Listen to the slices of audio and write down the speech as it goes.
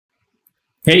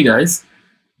Hey guys,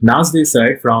 Naz this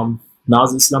side from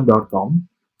nazislam.com,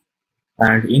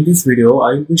 and in this video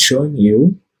I will be showing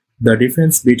you the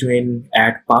difference between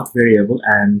add path variable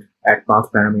and add path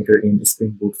parameter in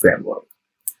Spring Boot framework.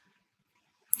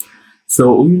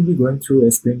 So we will be going through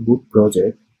a Spring Boot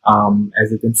project.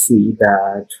 As you can see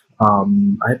that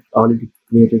I've already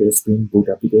created a Spring Boot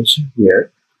application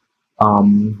here,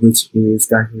 which is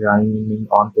currently running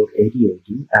on port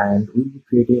 8080, and we'll be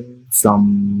creating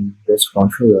some REST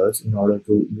controllers in order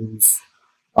to use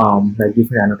like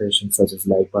different annotations such as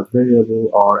like path variable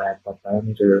or add path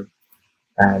parameter,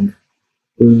 and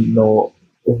we'll know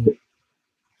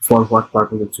for what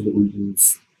purpose actually we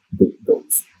use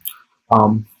those.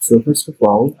 So first of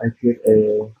all, I create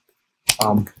a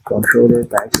controller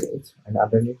package, and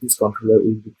underneath this controller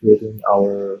we'll be creating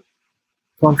our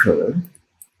controller.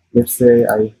 Let's say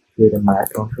I create a mat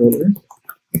controller,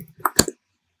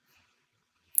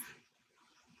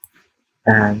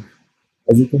 and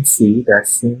as you can see that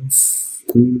since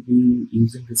we will be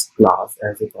using this class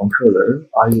as a controller,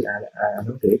 I will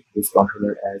annotate this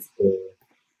controller as a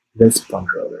REST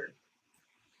controller.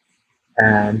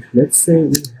 And let's say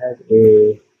we have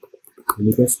a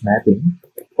request mapping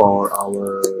for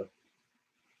our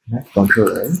map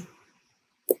controller.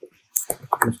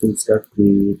 First we'll start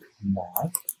with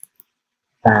map,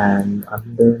 and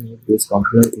underneath this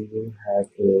controller we will have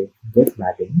a get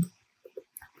mapping.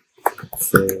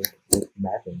 So get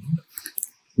mapping,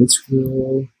 which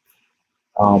will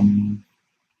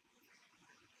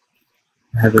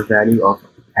have a value of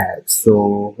add.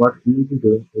 So what we will be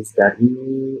doing is that we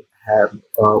will have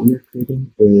we are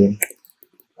creating a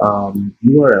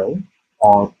URL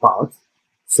or path,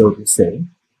 so to say,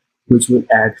 which will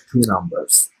add two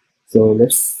numbers. So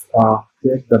let's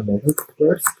create the method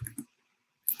first.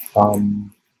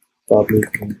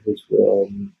 Public which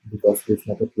because this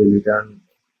method will return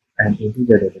an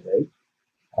integer data type,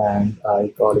 and I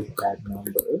call it add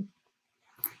number.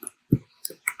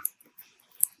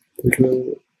 It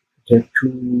will take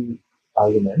two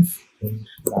arguments, int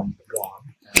number1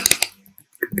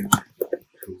 and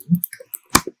number2,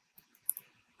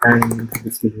 and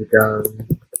this will return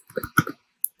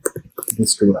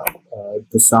these two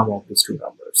the sum of these two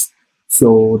numbers.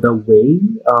 So the way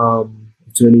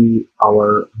actually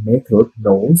our method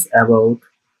knows about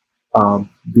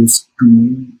these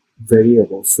two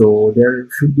variables. So there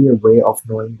should be a way of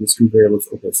knowing these two variables.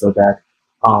 Okay, so that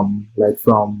like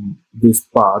from this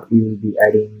part we will be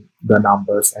adding the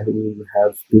numbers, and we will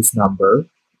have this number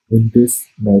in this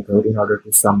method in order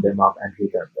to sum them up and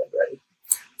return them, right?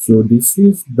 So this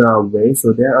is the way.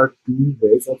 So there are two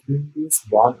ways of doing this.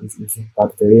 One is using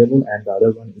path variable, and the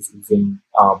other one is using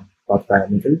path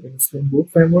parameter in Spring Boot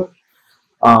framework.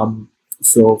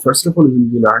 So first of all, we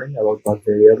will be learning about path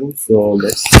variable. So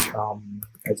let's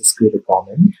I just create a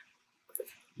comment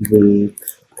with,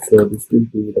 so this will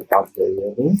be the path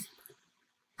variable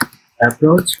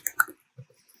approach.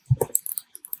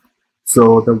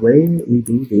 So the way we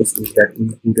do this is that we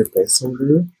put a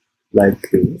placeholder like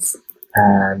this,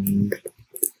 and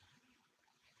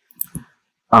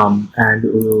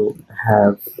we'll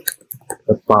have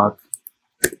the path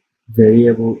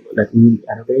variable, like we will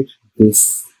annotate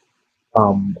this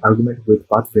argument with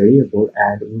path variable,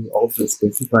 and we will also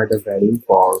specify the value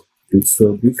for this.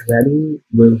 So this value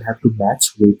will have to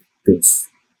match with this.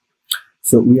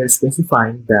 So we are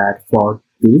specifying that for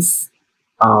this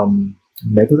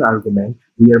method argument,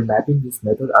 we are mapping this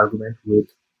method argument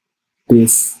with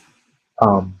this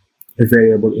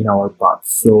variable in our path.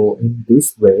 So in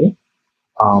this way,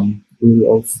 we will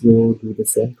also do the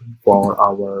same thing for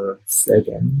our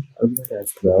second argument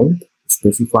as well,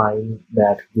 specifying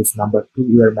that this number 2,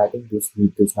 we are mapping this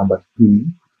with this number 2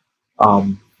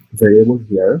 variable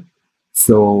here.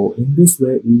 So in this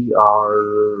way, we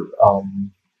are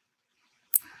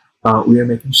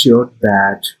making sure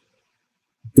that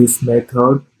this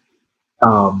method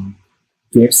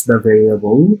gets the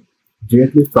variable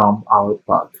directly from our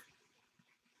path.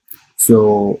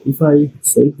 So if I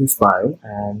save this file,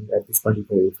 and at this point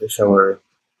if I refresh our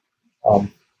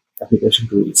application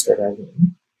to restart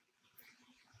again,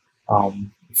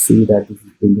 see that this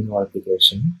is building our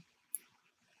application.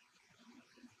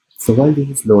 So while this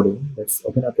is loading, let's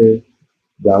open up a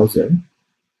browser,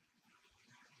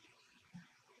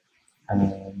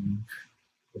 and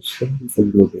let's shrink this a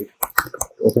little bit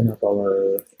to open up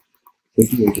our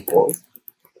 8084.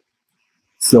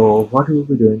 So what we will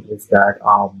be doing is that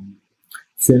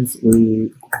since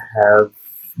we have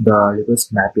the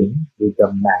request mapping with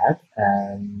the mat,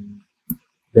 and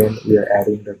then we are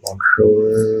adding the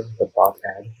controller, the path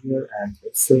add here, and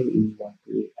let's say we want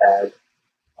to add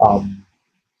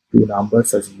two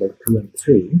numbers such as like 2 and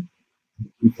 3,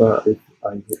 if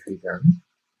I hit return,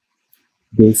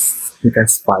 this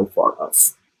returns 5 for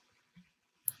us.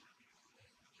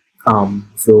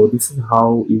 So this is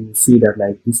how you see that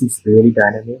like this is really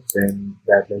dynamic. Then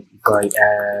that like if I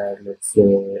add, let's say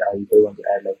I want to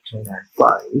add like 10 and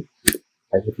 5,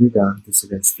 I hit return, this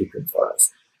returns different for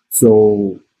us.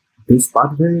 So this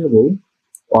path variable,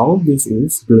 all this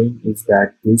is doing is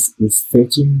that this is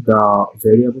fetching the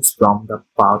variables from the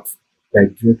path,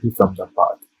 like directly from the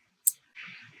path.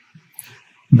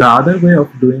 The other way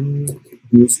of doing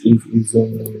this is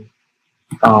using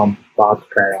path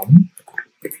param,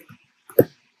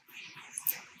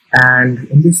 and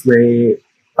in this way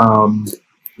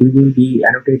we will be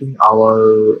annotating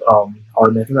our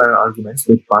method arguments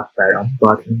with path param,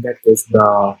 but in that case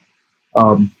the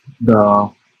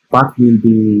path will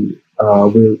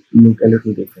look a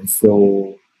little different.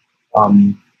 So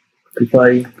if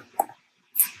I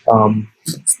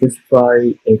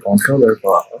specify a controller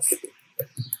for us,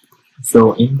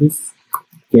 so in this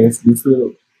case this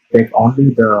will take only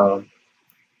the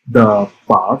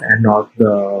path and not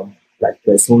the like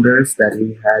placeholders that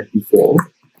we had before,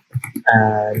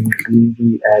 and we'll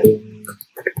be adding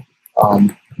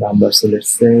numbers. So let's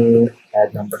say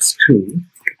add numbers 2,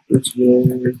 which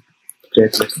will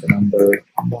take let's say number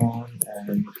 1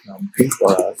 and number 3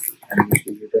 for us, and we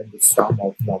will return the sum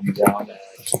of number 1 and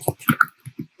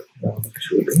number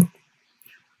 2.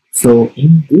 So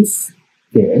in this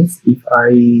case, if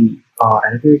I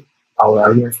annotate our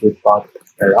arguments with path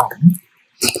around,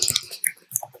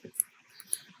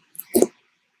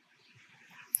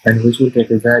 and which will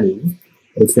take a value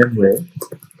the same way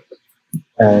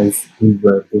as we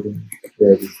were putting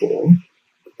there before,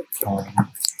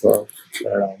 path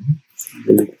around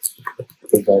with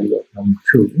the value of number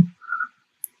 2,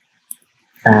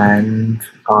 and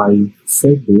I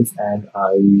save this and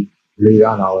I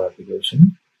rerun our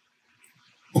application.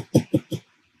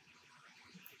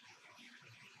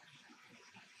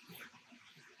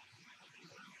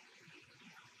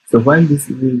 So while this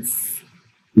is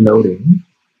loading,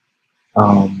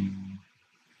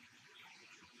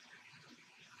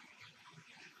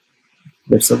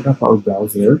 let's open up our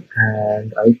browser,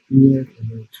 and I create a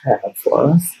new tab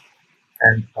for us,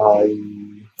 and I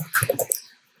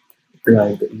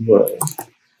write the URL.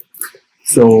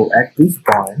 So at this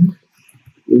point,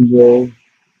 we will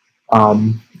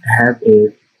have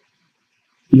a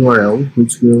URL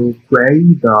which will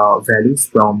query the values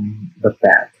from the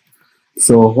path.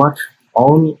 So what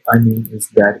all I mean is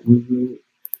that we will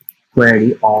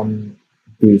query on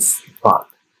this path.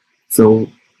 So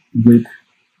with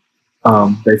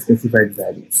the specified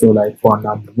value. So like for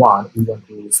number 1, we want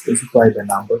to specify the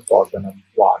number for the number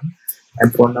 1,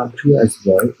 and for number 2 as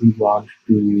well, we want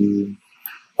to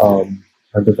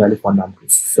have the value for number 2,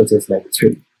 such as like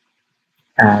 3.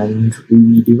 And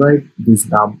we divide these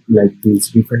these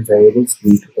different variables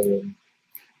with a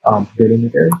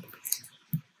delimiter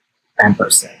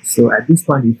ampersand. So at this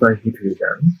point, if I hit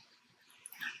return,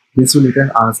 this will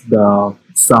return us the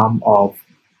sum of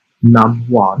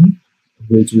num1,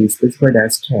 which we specified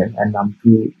as 10, and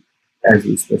num2 as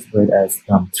we specified as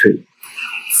num3.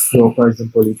 So for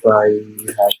example, if I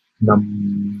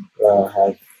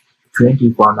have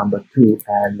 20 for number 2,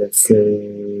 and let's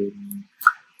say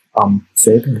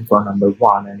 7 for number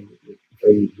 1, and if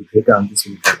I return, this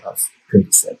will return us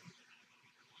 27.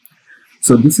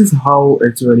 So this is how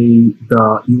actually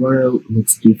the URL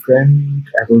looks different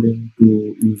according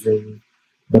to using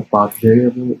the path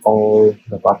variable or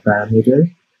the path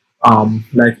parameter.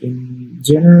 Like in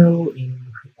general, in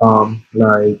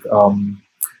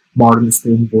modern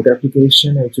Spring Boot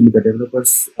application, actually the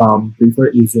developers prefer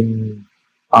using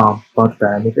path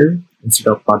parameter instead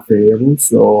of path variable.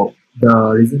 So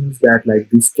the reason is that like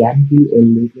this can be a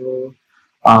little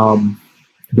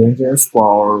dangerous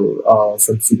for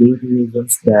some security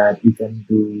reasons, that you can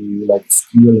do like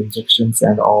SQL injections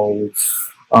and all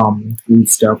cool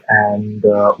stuff, and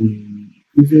we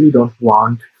usually don't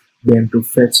want them to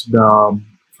fetch the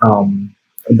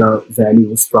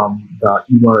values from the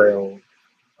URL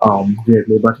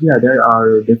directly. But yeah, there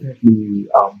are definitely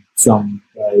some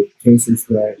cases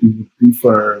where you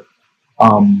prefer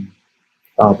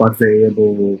path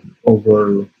variable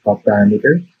over path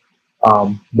parameter.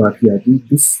 But yeah,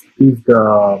 this is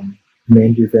the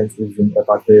main difference using a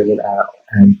path variable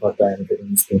and path parameter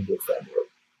in Spring Boot framework.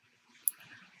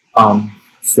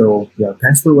 So yeah,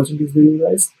 thanks for watching this video,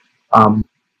 guys.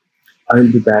 I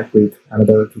will be back with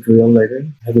another tutorial later.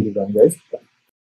 Have a good one, guys. Bye.